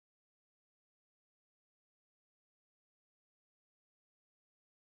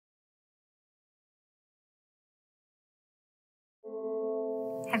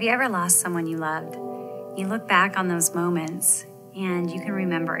Have you ever lost someone you loved? You look back on those moments and you can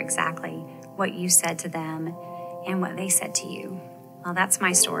remember exactly what you said to them and what they said to you. Well, that's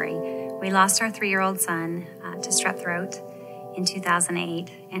my story. We lost our 3-year-old son to strep throat in 2008,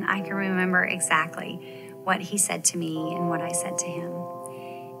 and I can remember exactly what he said to me and what I said to him.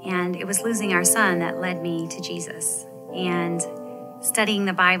 And it was losing our son that led me to Jesus. And studying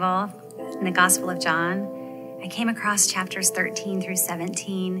the Bible in the Gospel of John, I came across chapters 13 through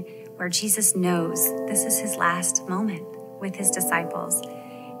 17, where Jesus knows this is his last moment with his disciples.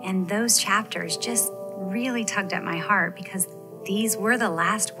 And those chapters just really tugged at my heart because these were the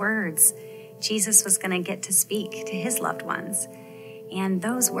last words Jesus was going to get to speak to his loved ones. And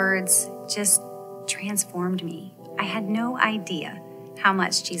those words just transformed me. I had no idea how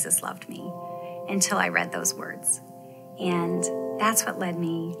much Jesus loved me until I read those words. And that's what led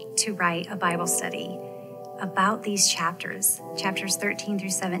me to write a Bible study about these chapters 13 through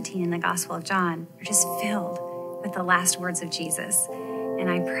 17 in the Gospel of John. Are just filled with the last words of Jesus. And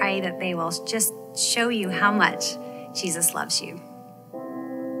I pray that they will just show you how much Jesus loves you.